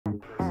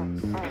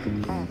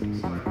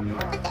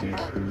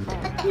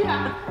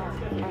Yeah.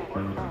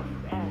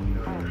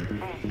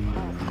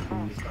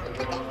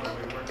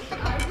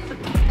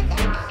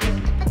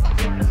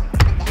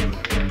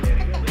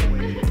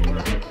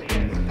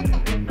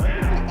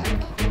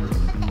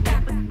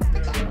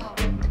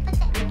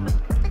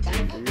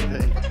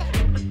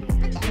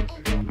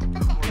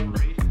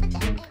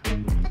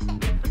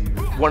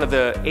 One of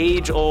the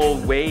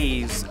age-old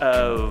ways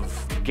of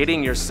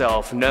getting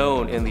yourself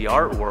known in the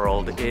art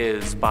world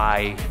is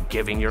by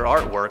giving your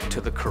artwork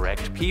to the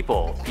correct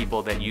people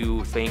that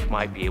you think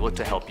might be able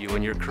to help you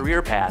in your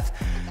career path.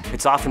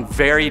 It's often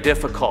very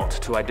difficult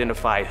to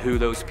identify who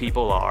those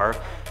people are.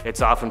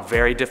 It's often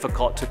very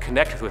difficult to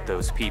connect with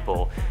those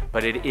people,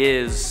 but it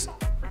is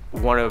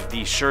one of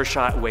the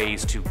sure-shot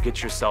ways to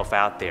get yourself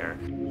out there.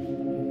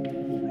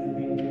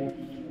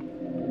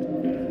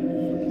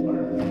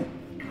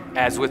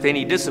 As with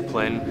any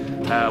discipline,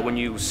 when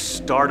you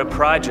start a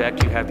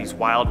project, you have these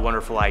wild,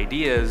 wonderful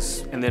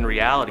ideas, and then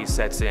reality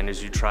sets in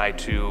as you try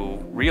to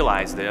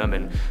realize them,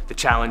 and the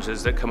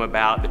challenges that come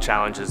about, the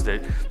challenges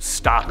that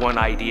stop one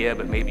idea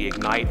but maybe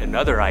ignite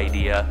another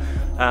idea.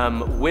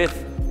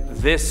 With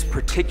this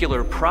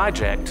particular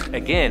project,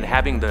 again,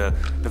 having the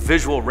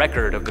visual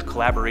record of the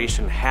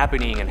collaboration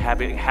happening and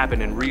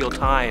happen in real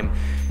time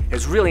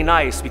is really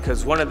nice,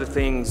 because one of the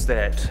things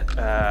that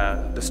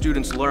the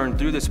students learn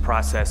through this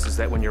process is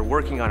that when you're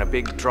working on a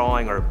big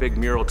drawing or a big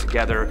mural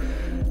together,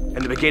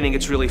 in the beginning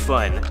it's really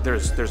fun.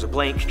 There's a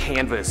blank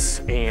canvas,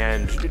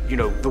 and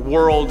the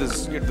world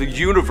is, the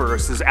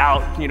universe is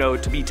out,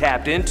 to be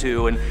tapped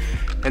into,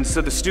 and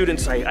so the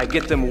students, I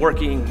get them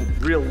working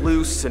real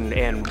loose and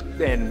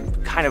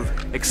kind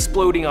of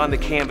exploding on the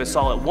canvas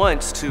all at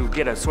once to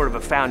get a sort of a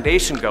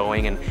foundation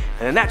going, and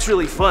that's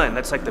really fun.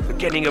 That's like the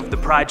beginning of the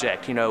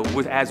project,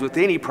 as with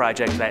any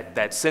project,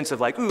 that sense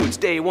of like, ooh, it's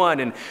day one,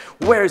 and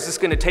where is this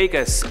gonna take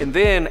us? And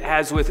then,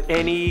 as with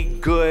any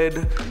good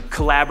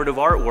collaborative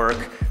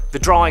artwork, the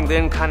drawing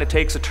then kind of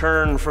takes a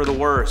turn for the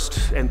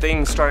worst, and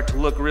things start to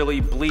look really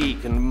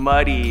bleak and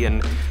muddy,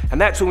 and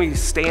that's when we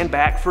stand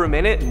back for a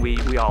minute and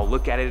we all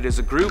look at it as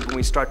a group, and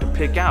we start to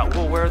pick out,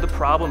 well, where are the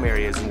problem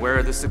areas and where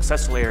are the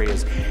successful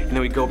areas, and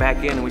then we go back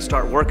in and we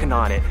start working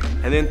on it.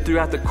 And then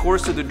throughout the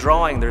course of the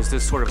drawing, there's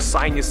this sort of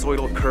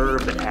sinusoidal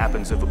curve that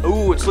happens of,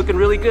 oh, it's looking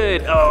really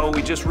good, oh,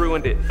 we just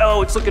ruined it,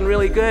 oh, it's looking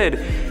really good.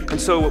 And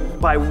so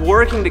by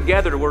working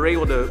together, we're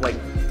able to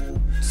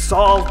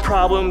solve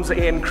problems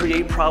and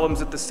create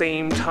problems at the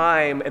same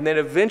time, and then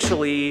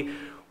eventually,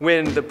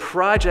 when the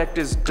project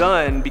is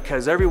done,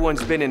 because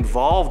everyone's been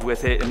involved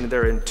with it and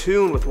they're in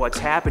tune with what's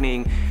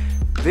happening,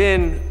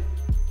 then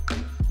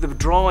the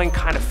drawing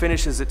kind of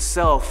finishes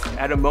itself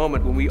at a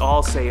moment when we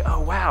all say, oh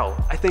wow,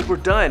 I think we're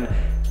done.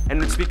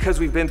 And it's because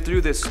we've been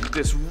through this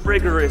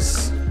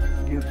rigorous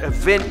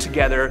event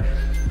together.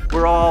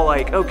 We're all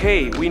like,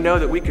 okay, we know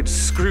that we could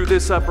screw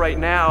this up right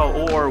now,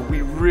 or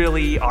we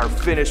really are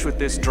finished with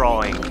this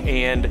drawing.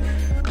 And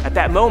at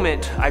that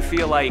moment, I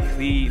feel like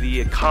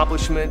the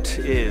accomplishment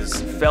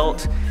is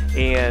felt,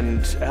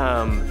 and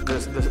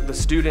the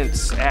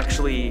students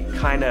actually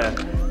kind of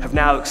have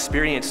now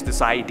experienced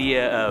this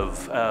idea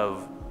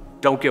of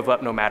don't give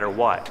up no matter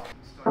what.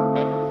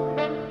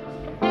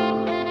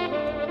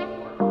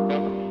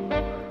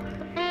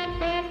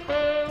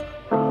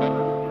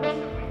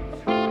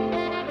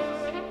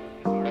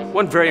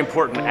 One very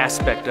important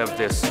aspect of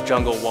this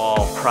Jungle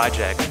Wall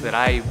project that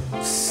I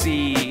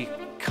see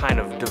kind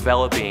of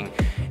developing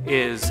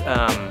is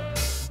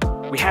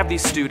we have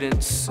these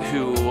students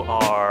who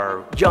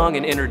are young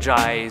and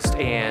energized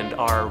and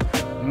are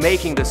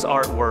making this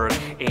artwork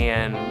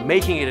and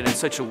making it in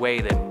such a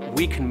way that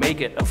we can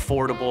make it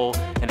affordable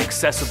and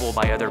accessible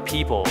by other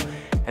people.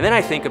 And then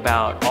I think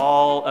about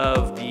all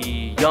of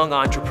the young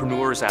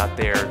entrepreneurs out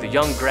there, the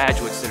young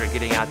graduates that are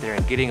getting out there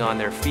and getting on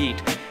their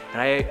feet. And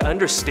I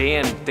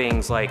understand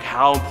things like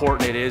how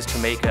important it is to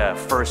make a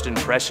first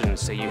impression,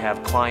 say you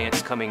have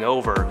clients coming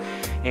over.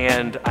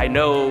 And I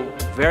know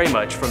very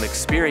much from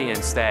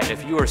experience that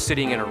if you are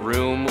sitting in a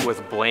room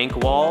with blank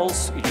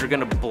walls, you're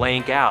gonna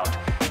blank out.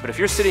 But if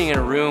you're sitting in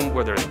a room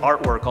where there's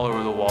artwork all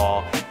over the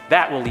wall,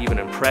 that will leave an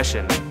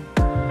impression.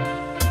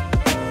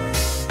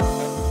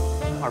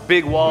 Our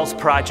Big Walls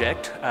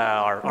project,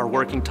 our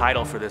working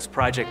title for this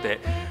project that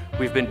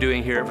we've been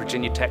doing here at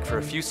Virginia Tech for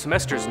a few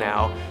semesters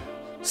now,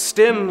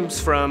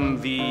 stems from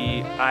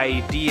the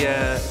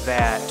idea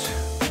that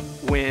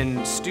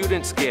when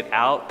students get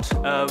out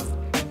of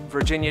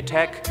Virginia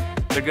Tech,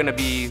 they're going to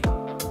be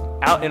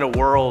out in a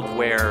world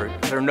where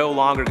they're no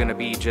longer going to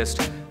be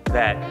just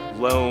that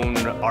lone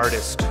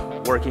artist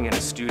working in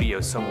a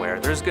studio somewhere.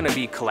 There's going to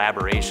be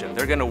collaboration.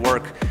 They're going to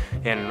work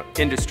in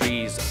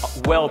industries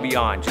well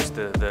beyond just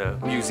the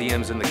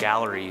museums and the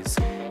galleries.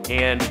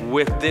 And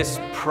with this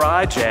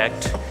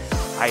project,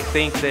 I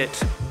think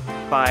that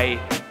by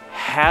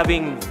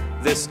having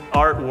this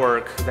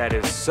artwork that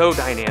is so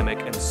dynamic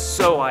and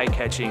so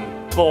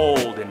eye-catching,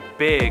 bold and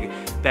big,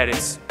 that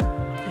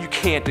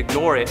can't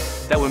ignore it,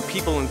 that when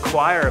people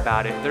inquire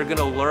about it, they're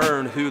gonna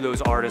learn who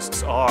those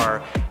artists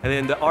are. And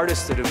then the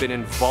artists that have been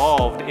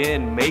involved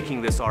in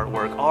making this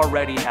artwork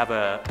already have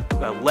a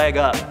leg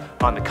up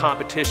on the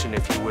competition,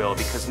 if you will,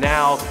 because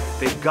now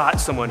they've got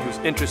someone who's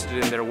interested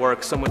in their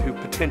work, someone who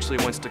potentially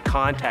wants to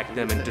contact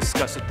them and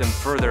discuss with them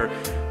further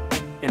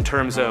in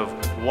terms of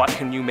what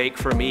can you make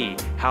for me?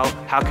 How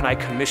can I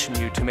commission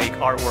you to make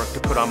artwork to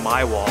put on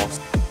my walls?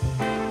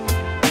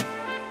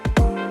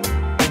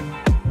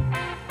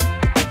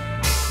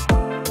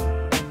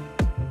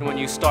 When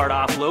you start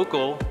off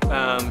local,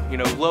 you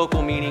know,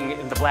 local meaning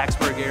in the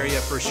Blacksburg area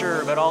for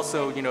sure, but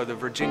also, you know, the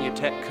Virginia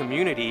Tech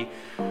community,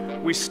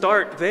 we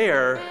start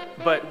there,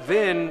 but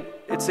then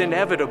it's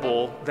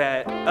inevitable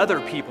that other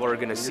people are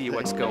gonna see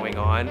what's going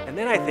on, and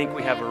then I think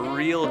we have a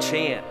real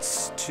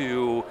chance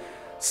to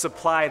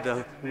supply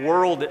the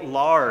world at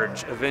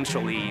large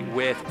eventually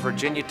with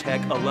Virginia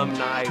Tech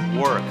alumni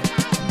work.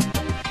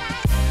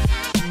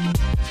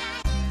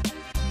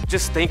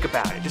 Just think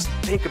about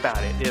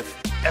it,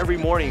 If every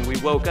morning we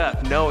woke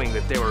up knowing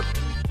that there were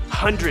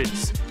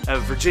hundreds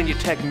of Virginia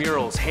Tech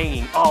murals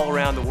hanging all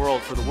around the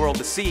world for the world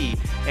to see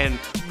and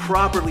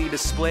properly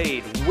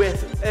displayed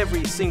with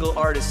every single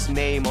artist's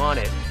name on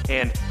it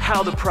and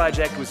how the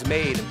project was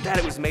made and that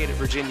it was made at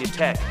Virginia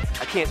Tech.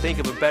 I can't think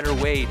of a better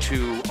way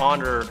to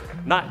honor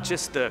not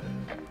just the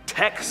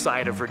tech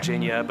side of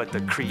Virginia, but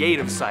the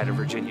creative side of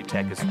Virginia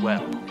Tech as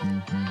well.